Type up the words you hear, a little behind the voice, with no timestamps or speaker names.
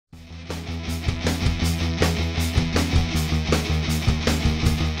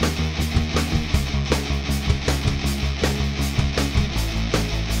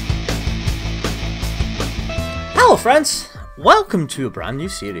friends, welcome to a brand new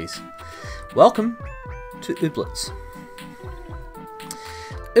series. Welcome to Ooblets.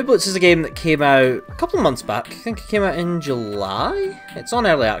 Ooblets is a game that came out a couple of months back. I think it came out in July. It's on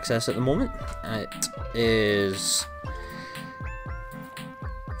early access at the moment. It is,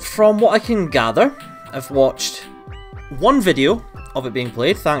 from what I can gather, I've watched one video of it being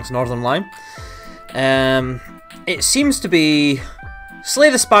played, thanks Northern Line. It seems to be Slay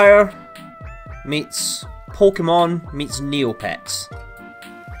the Spire meets Pokemon meets Neopets.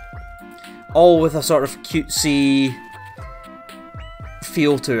 All with a sort of cutesy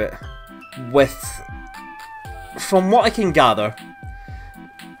feel to it. With, from what I can gather,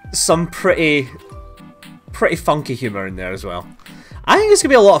 some pretty funky humour in there as well. I think it's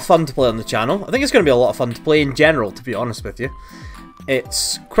going to be a lot of fun to play on the channel. I think it's going to be a lot of fun to play in general, to be honest with you.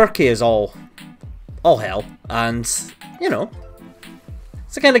 It's quirky as all hell, and, you know,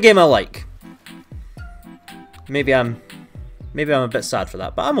 it's the kind of game I like. Maybe I'm a bit sad for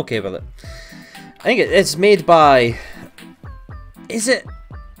that, but I'm okay with it. I think it's made by... Is it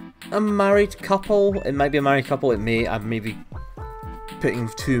a married couple? It might be a married couple. I'm maybe putting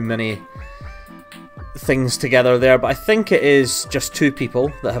too many things together there, but I think it is just two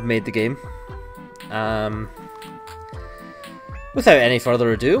people that have made the game. Without any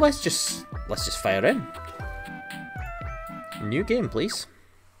further ado, let's just fire in. New game, please.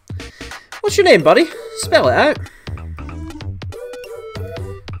 What's your name, buddy? Spell it out.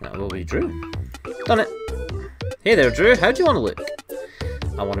 That will be Drew. Done it. Hey there, Drew. How do you want to look?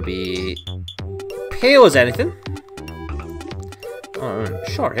 I want to be pale as anything. Oh,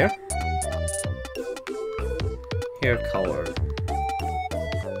 short hair. Hair color.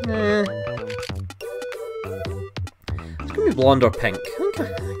 It's gonna be blonde or pink. I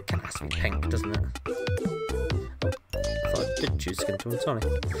think it has to be pink, doesn't it? I thought I did choose skin tone, sorry.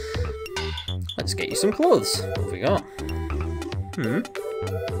 Let's get you some clothes. What have we got?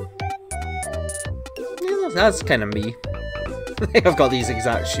 Yeah, that's kind of me. I think I've got these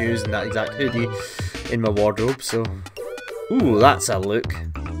exact shoes and that exact hoodie in my wardrobe, so... Ooh, that's a look.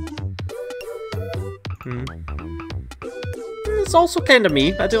 It's also kind of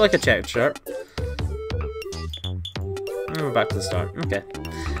me. I do like a checked shirt. We're back to the start. Okay.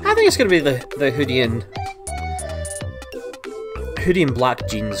 I think it's going to be the hoodie and black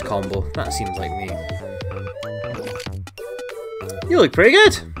jeans combo. That seems like me. You look pretty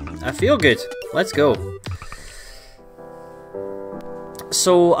good. I feel good. Let's go.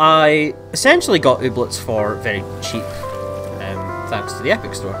 So I essentially got Ooblets for very cheap, thanks to the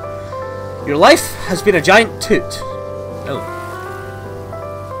Epic Store. Your life has been a giant toot. Oh.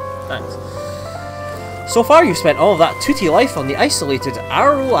 Thanks. So far you've spent all of that tooty life on the isolated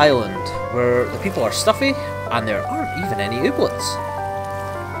Arrow Island, where the people are stuffy and there aren't even any Ooblets.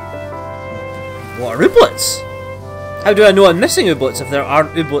 What are Ooblets? How do I know I'm missing Ooblets if there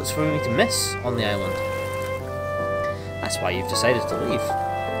aren't Ooblets for me to miss on the island? That's why you've decided to leave.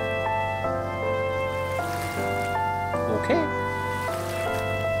 Okay.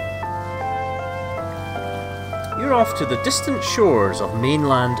 You're off to the distant shores of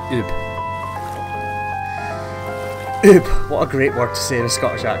mainland Oob. Oob, what a great word to say in a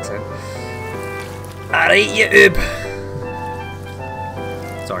Scottish accent. Alright, you Oob.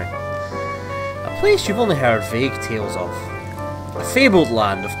 Sorry. A place you've only heard vague tales of. A fabled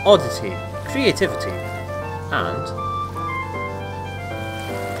land of oddity, creativity, and...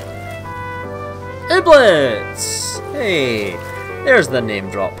 Ooblets! Hey, there's the name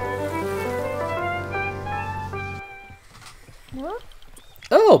drop. What?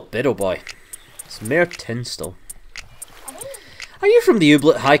 Oh, Biddle Boy. It's Mayor Tinstall. Are you from the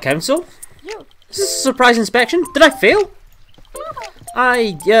Ooblet High Council? You. Is this a surprise inspection? Did I fail?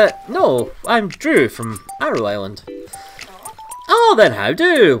 No, I'm Drew from Arrow Island. Oh, then how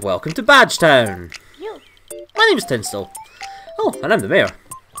do? Welcome to Badgetown. You. My name's Tinstall. Oh, and I'm the mayor.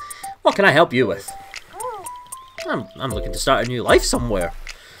 What can I help you with? I'm looking to start a new life somewhere.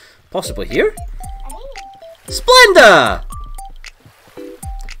 Possibly here? Splenda!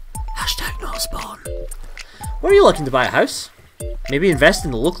 Hashtag no spawn. Where are you looking to buy a house? Maybe invest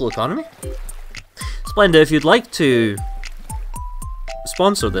in the local economy? Splenda, if you'd like to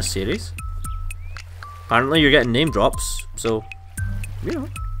sponsor this series. Apparently you're getting name drops, so, you know,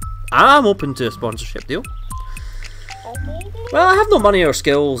 I'm open to a sponsorship deal. Well, I have no money or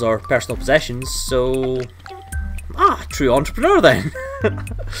skills or personal possessions, so... true entrepreneur then.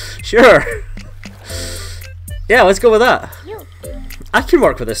 Sure. Yeah, let's go with that. I can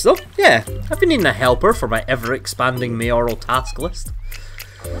work with this though. Yeah, I've been needing a helper for my ever-expanding mayoral task list.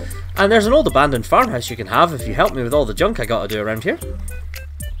 And there's an old abandoned farmhouse you can have if you help me with all the junk I gotta do around here.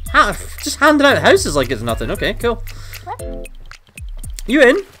 Just handing out houses like it's nothing. Okay, cool. You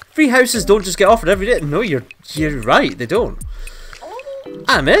in? Free houses don't just get offered every day. No, you're right. They don't.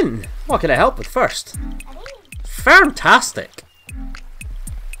 I'm in. What can I help with first? Fantastic.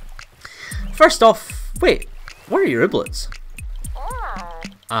 First off, wait. Where are your ooblets?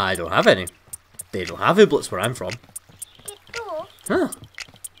 I don't have any. They don't have ooblets where I'm from. Huh.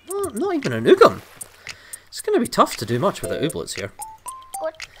 Well, not even an oogum. It's going to be tough to do much without ooblets here.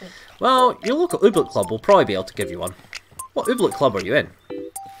 Well, your local ooblet club will probably be able to give you one. What ooblet club are you in?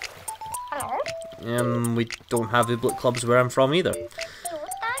 We don't have ooblet clubs where I'm from either.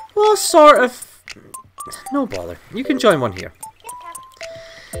 Well, sort of. No bother. You can join one here.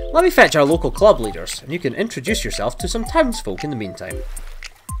 Let me fetch our local club leaders, and you can introduce yourself to some townsfolk in the meantime.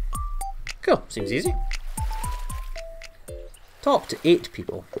 Cool. Seems easy. Talk to 8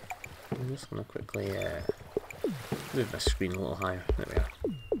 people. I'm just going to quickly move my screen a little higher. There we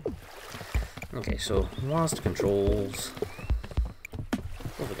are. Okay, so last controls.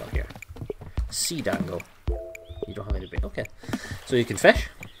 What have we got here? Sea dango. You don't have any bait. Okay. So you can fish.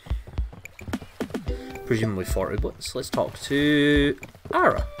 Presumably 4 ooblets. Let's talk to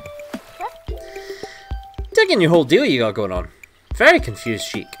Ara. Digging your whole deal you got going on. Very confused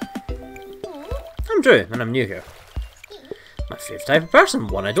chic. I'm Drew, and I'm new here. My favourite type of person,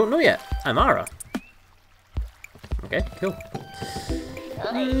 one I don't know yet. I'm Ara. Okay, cool.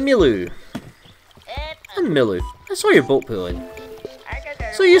 Milu. I'm Milu. I saw your boat pulling.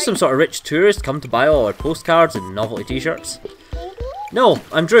 So you're some sort of rich tourist come to buy all our postcards and novelty t-shirts? No,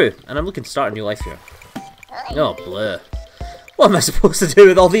 I'm Drew, and I'm looking to start a new life here. Oh, bleh. What am I supposed to do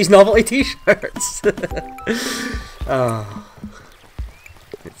with all these novelty t-shirts? Oh.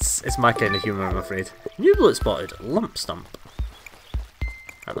 It's my kind of humour, I'm afraid. New bullet spotted. Lump stump.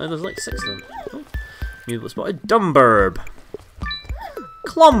 Apparently there's like 6 of them. Oh. New bullet spotted. Dumburb.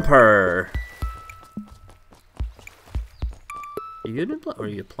 Clumper. Are you an ooblet or are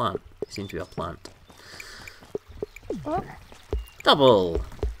you a plant? You seem to be a plant. Double.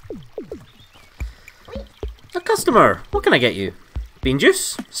 A customer. What can I get you? Bean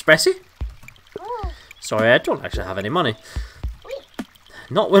juice? Espresso? Sorry, I don't actually have any money.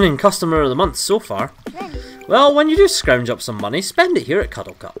 Not winning customer of the month so far. Well, when you do scrounge up some money, spend it here at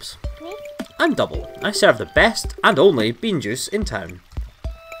Cuddle Cups. I'm Double. I serve the best and only bean juice in town.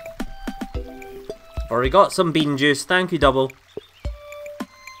 I've already got some bean juice. Thank you, Double.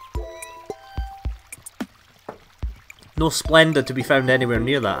 No Splenda to be found anywhere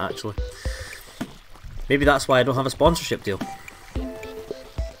near that, actually. Maybe that's why I don't have a sponsorship deal.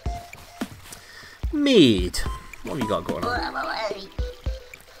 Mead. What have you got going on?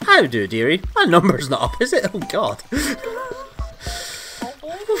 How do, dearie? My number's not up, is it? Oh, God.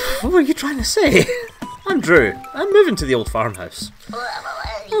 What were you trying to say? I'm Drew. I'm moving to the old farmhouse.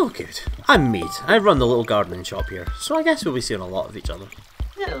 Oh, good. I'm Mead. I run the little gardening shop here, so I guess we'll be seeing a lot of each other.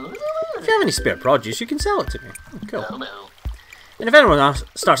 If you have any spare produce, you can sell it to me. Oh, cool. And if anyone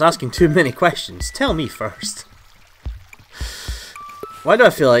starts asking too many questions, tell me first. Why do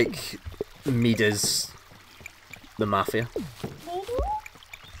I feel like Mead is the mafia?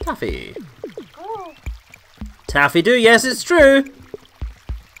 Taffy. Taffy do, yes, it's true.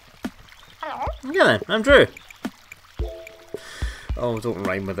 Yeah then, I'm Drew. Oh, don't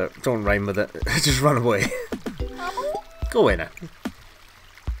rhyme with it. Don't rhyme with it. Just run away. Go away now.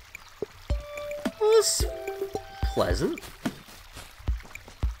 Well, that's pleasant.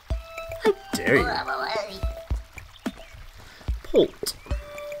 How dare you? Polt.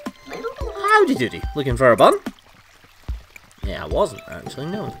 Howdy doody. Looking for a bun? Yeah, I wasn't actually,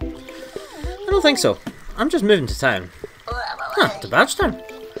 no. I don't think so. I'm just moving to town. Huh, to Badgetown?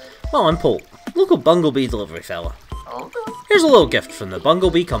 Well, I'm Polt, local Bumblebee delivery fella. Here's a little gift from the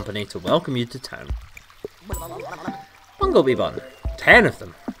Bumblebee Company to welcome you to town. Bumblebee bun. 10 of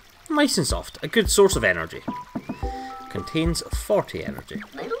them. Nice and soft. A good source of energy. Contains 40 energy.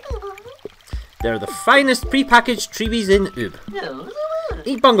 They're the finest pre-packaged treebies in Oob.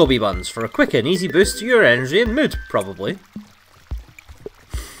 Eat Bumblebee buns for a quick and easy boost to your energy and mood, probably.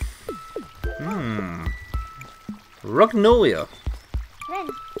 Rugnolia.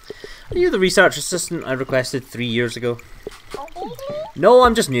 Are you the research assistant I requested 3 years ago? No,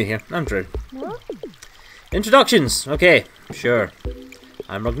 I'm just new here. I'm Drew. Introductions. Okay, sure.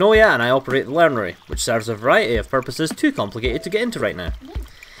 I'm Rugnolia and I operate the Learnery, which serves a variety of purposes too complicated to get into right now.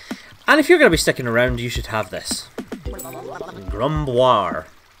 And if you're going to be sticking around, you should have this. Grumboir.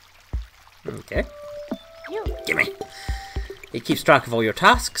 Okay. Gimme. It keeps track of all your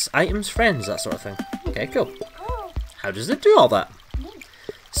tasks, items, friends, that sort of thing. Okay, cool. How does it do all that?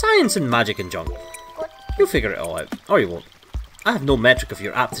 Science and magic and junk. You'll figure it all out. Or you won't. I have no metric of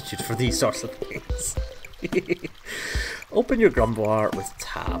your aptitude for these sorts of things. Open your grumboir with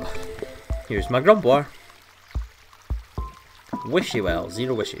tab. Here's my grumboir. Wish you well,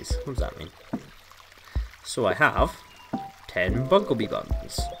 0 wishes. What does that mean? So I have 10 Bumblebee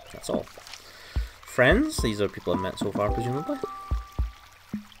buns. That's all. Friends, these are people I've met so far, presumably.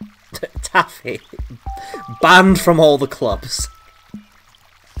 Taffy. Banned from all the clubs.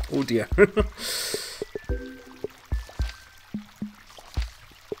 Oh dear.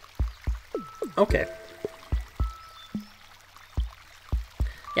 Okay.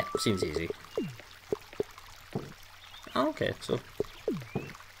 Yeah, seems easy. Okay, so...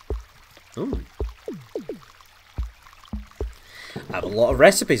 Ooh. I have a lot of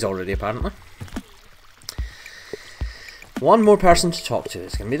recipes already, apparently. One more person to talk to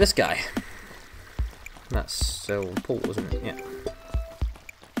is going to be this guy. That's so Pole, isn't it? Yeah.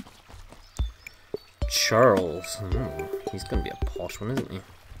 Charles. He's going to be a posh one, isn't he?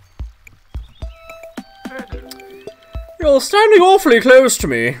 You're standing awfully close to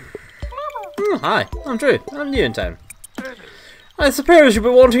me. Hi, I'm Drew. I'm new in town. I suppose you'll be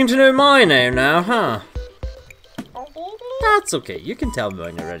wanting to know my name now, huh? That's okay, you can tell me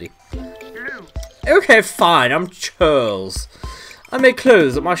when you're ready. Okay, fine, I'm Charles. I make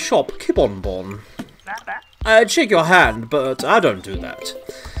clothes at my shop, Bon. I'd shake your hand, but I don't do that.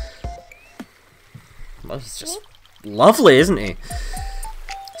 Well, he's just lovely, isn't he?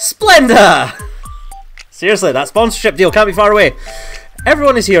 Splenda! Seriously, that sponsorship deal can't be far away.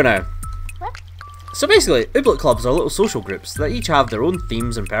 Everyone is here now. So basically, Ooblet clubs are little social groups that each have their own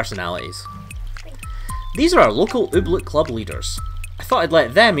themes and personalities. These are our local Ooblet club leaders. I thought I'd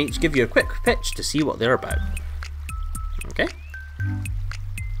let them each give you a quick pitch to see what they're about. Okay.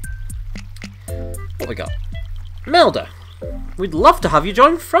 What we got? Melda. We'd love to have you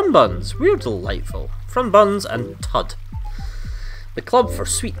join Frun Buns. We're delightful. Frun Buns and Tud. The club for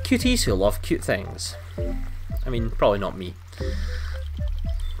sweet cuties who love cute things. I mean, probably not me.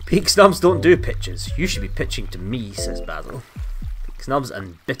 Peak Snubs don't do pitches. You should be pitching to me, says Basil. Peak Snubs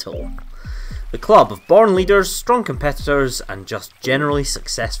and Bittle. The club of born leaders, strong competitors, and just generally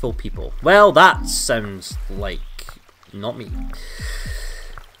successful people. Well, that sounds like not me.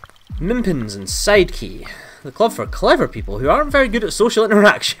 Mimpins and Sidekey. The club for clever people who aren't very good at social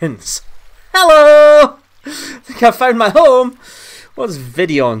interactions. Hello! I think I've found my home. What's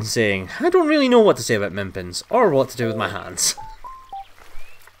Videon saying? I don't really know what to say about Mimpins, or what to do with my hands.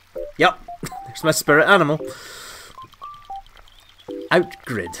 Yep, there's my spirit animal.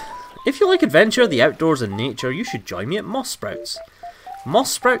 Outgrid. If you like adventure, the outdoors and nature, you should join me at Moss Sprouts.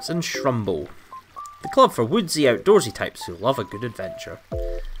 Moss Sprouts and Shrumble. The club for woodsy, outdoorsy types who love a good adventure.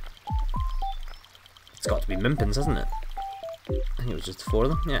 It's got to be Mimpins, hasn't it? I think it was just the 4 of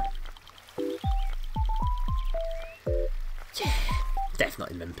them, yeah. Yeah,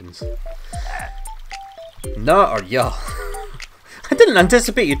 definitely Mimpins. No or yeah. I didn't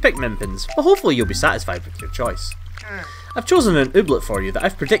anticipate you'd pick Mimpins, but hopefully you'll be satisfied with your choice. I've chosen an Ooblet for you that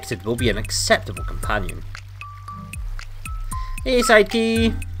I've predicted will be an acceptable companion. Hey,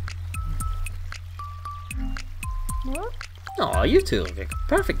 Sidekey! Aw, you two look like a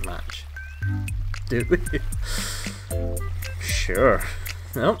perfect match. Do we? Sure.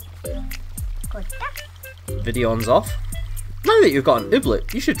 Well. Videon's off. Now that you've got an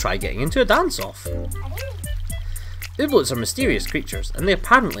Ooblet, you should try getting into a dance-off. Ooblets are mysterious creatures, and they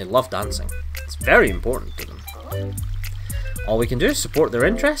apparently love dancing. It's very important to them. All we can do is support their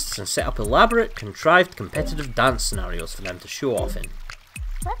interests and set up elaborate, contrived, competitive dance scenarios for them to show off in.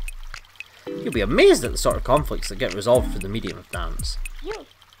 You'll be amazed at the sort of conflicts that get resolved through the medium of dance.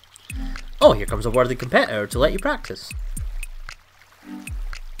 Oh, here comes a worthy competitor to let you practice.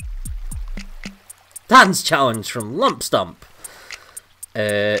 Dance challenge from Lump Stump.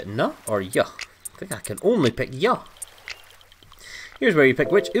 No or yeah? I think I can only pick yeah. Here's where you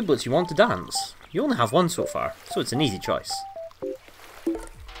pick which Ooblets you want to dance. You only have one so far, so it's an easy choice.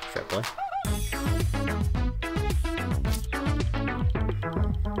 Fair play.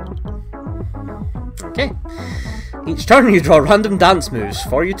 Okay. Each turn you draw random dance moves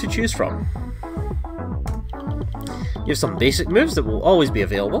for you to choose from. You have some basic moves that will always be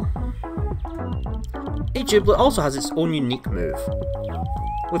available. Each Ooblet also has its own unique move.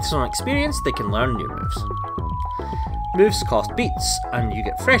 With some experience, they can learn new moves. Moves cost beats, and you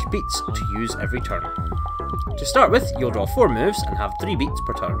get fresh beats to use every turn. To start with, you'll draw 4 moves and have 3 beats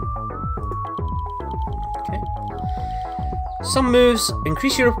per turn. Okay. Some moves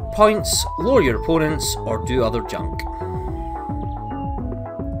increase your points, lower your opponents, or do other junk.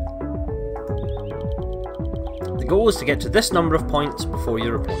 The goal is to get to this number of points before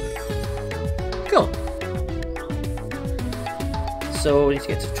your opponent. Cool. so we need to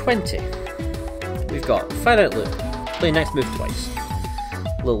get to 20. We've got Finite Loop, play next move twice.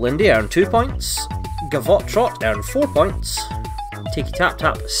 Little Lindy earn 2 points. Gavotte Trot earn 4 points. Takey Tap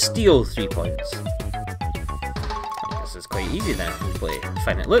Tap steal 3 points. I guess it's quite easy then. We play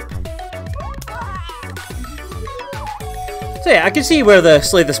Finite Loop. So yeah, I can see where the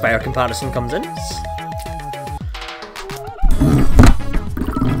Slay the Spire comparison comes in.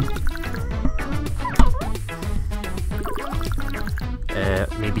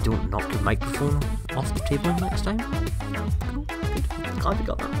 Maybe don't knock your microphone off the table next time. Cool, good. Glad we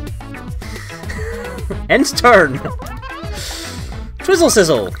got that. End's turn! Twizzle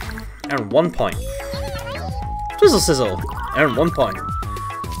Sizzle! Earn 1 point. Twizzle Sizzle! Earn 1 point.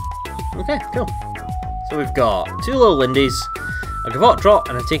 Okay, cool. So we've got 2 little Lindies, a Gavotte Trot,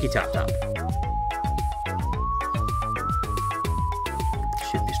 and a Takey Tap Tap.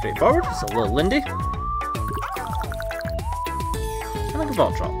 Should be straightforward. It's a little Lindy. And a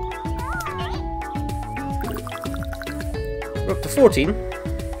Gavotte Trot. We're up to 14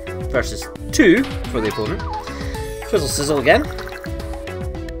 versus 2 for the opponent. Twizzle Sizzle again.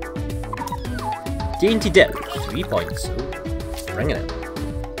 Dainty Dip, 3 points. Ooh, bringing it.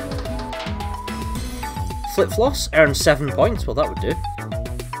 Flip Floss, earn 7 points. Well, that would do.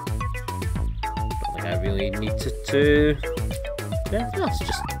 Don't think I really need to yeah, let's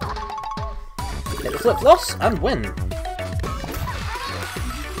just hit the Flip Floss and win.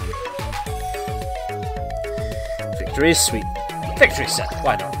 Victory is sweet. Victory set,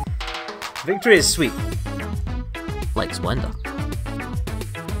 why not? Victory is sweet. Like Splenda.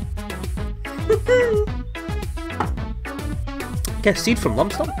 Get a seed from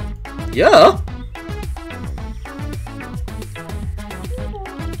Lump Stump? Yeah!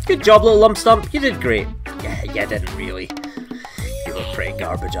 Good job, little Lump Stump. You did great. Yeah, you didn't really. You were pretty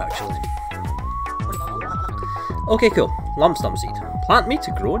garbage, actually. Okay, cool. Lump Stump seed. Plant me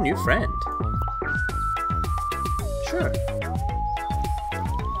to grow a new friend. Sure.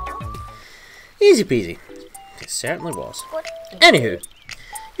 Easy peasy. It certainly was. Anywho,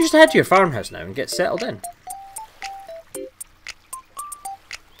 you should head to your farmhouse now and get settled in.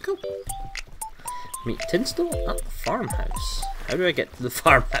 Cool. Meet Tinstall at the farmhouse. How do I get to the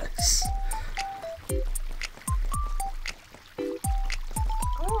farmhouse?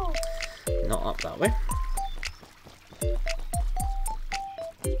 Not up that way.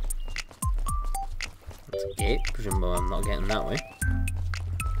 That's a gate. Presumably I'm not getting that way.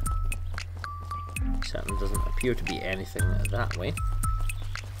 Certainly doesn't appear to be anything that way.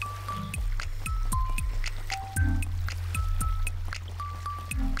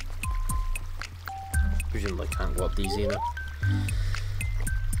 Presumably I can't go up these either.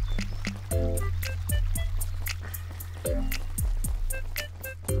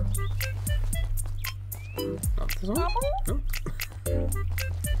 Not this one? Nope.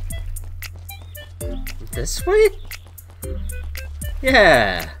 This way?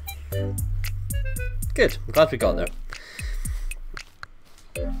 Yeah! Good, I'm glad we got there.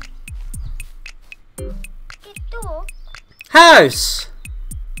 House!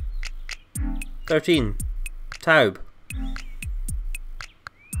 13. Taub.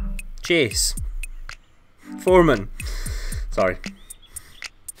 Chase. Foreman. Sorry.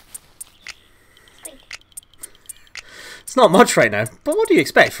 It's not much right now, but what do you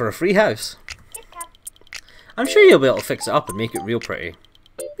expect for a free house? I'm sure you'll be able to fix it up and make it real pretty.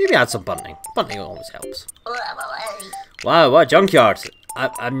 Maybe add some bunting. Bunting always helps. Wow, what a junkyard.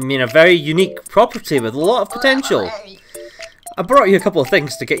 I mean, a very unique property with a lot of potential. I brought you a couple of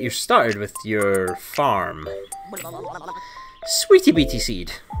things to get you started with your farm. Sweetie Beatie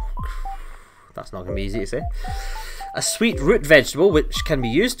seed. That's not going to be easy to say. A sweet root vegetable which can be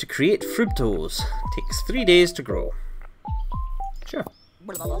used to create fructose. Takes 3 days to grow. Sure.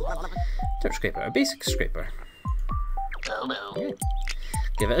 Dirt scraper, a basic scraper. Okay.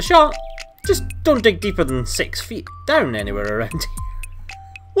 Give it a shot. Just don't dig deeper than 6 feet down anywhere around here.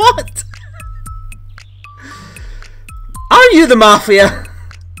 What? Are you the Mafia?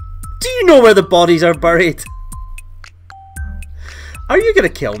 Do you know where the bodies are buried? Are you gonna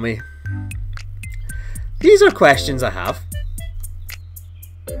kill me? These are questions I have.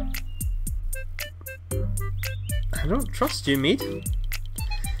 I don't trust you, Mead.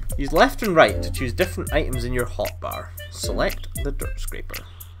 Use left and right to choose different items in your hotbar. Select the dirt scraper.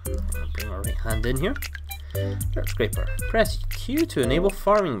 I'll bring our right hand in here. Dirt scraper. Press Q to enable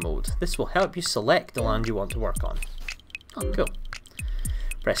farming mode. This will help you select the land you want to work on. Oh, cool.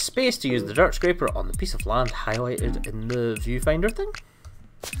 Press space to use the dirt scraper on the piece of land highlighted in the viewfinder thing.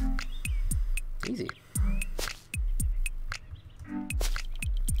 Easy.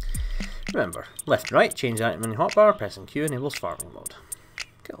 Remember, left and right, change item in hotbar, pressing Q enables farming mode.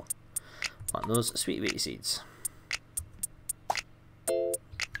 Cool. Plant those sweet baby seeds.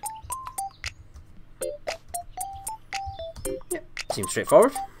 Yep, seems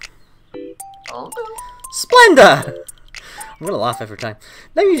straightforward. Splenda! I'm gonna laugh every time.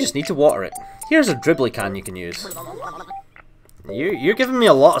 Now you just need to water it. Here's a dribbly can you can use. You're giving me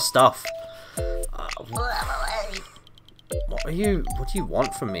a lot of stuff. What do you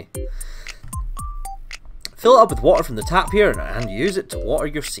want from me? Fill it up with water from the tap here and use it to water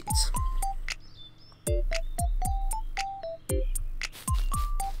your seeds.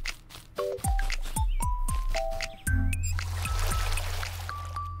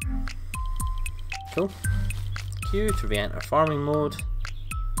 Cool. Q to re-enter farming mode.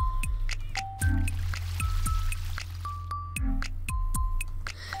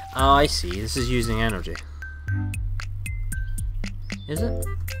 Oh, I see. This is using energy. Is it?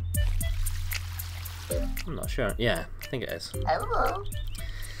 I'm not sure. Yeah, I think it is. Hello.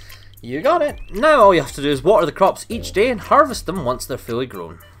 You got it. Now all you have to do is water the crops each day and harvest them once they're fully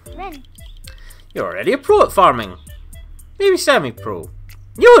grown. Then. You're already a pro at farming. Maybe semi-pro.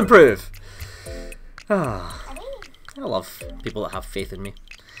 You'll improve. Ah, I love people that have faith in me.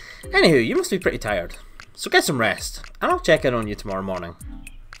 Anywho, you must be pretty tired. So get some rest, and I'll check in on you tomorrow morning.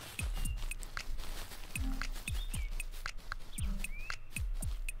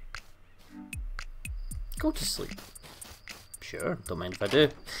 Go to sleep. Sure, don't mind if I do.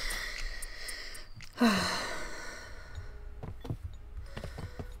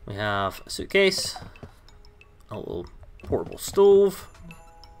 We have a suitcase, a little portable stove.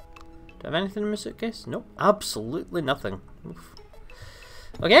 Do I have anything in my suitcase? Nope, absolutely nothing. Oof.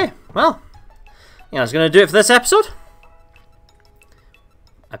 Okay, well, that's going to do it for this episode.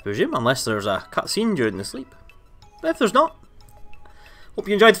 I presume, unless there's a cutscene during the sleep. But if there's not, hope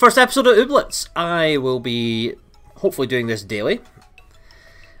you enjoyed the first episode of Ooblets. I will be hopefully doing this daily.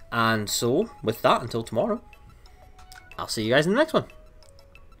 And so, with that, until tomorrow, I'll see you guys in the next one.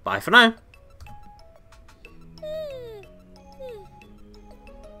 Bye for now.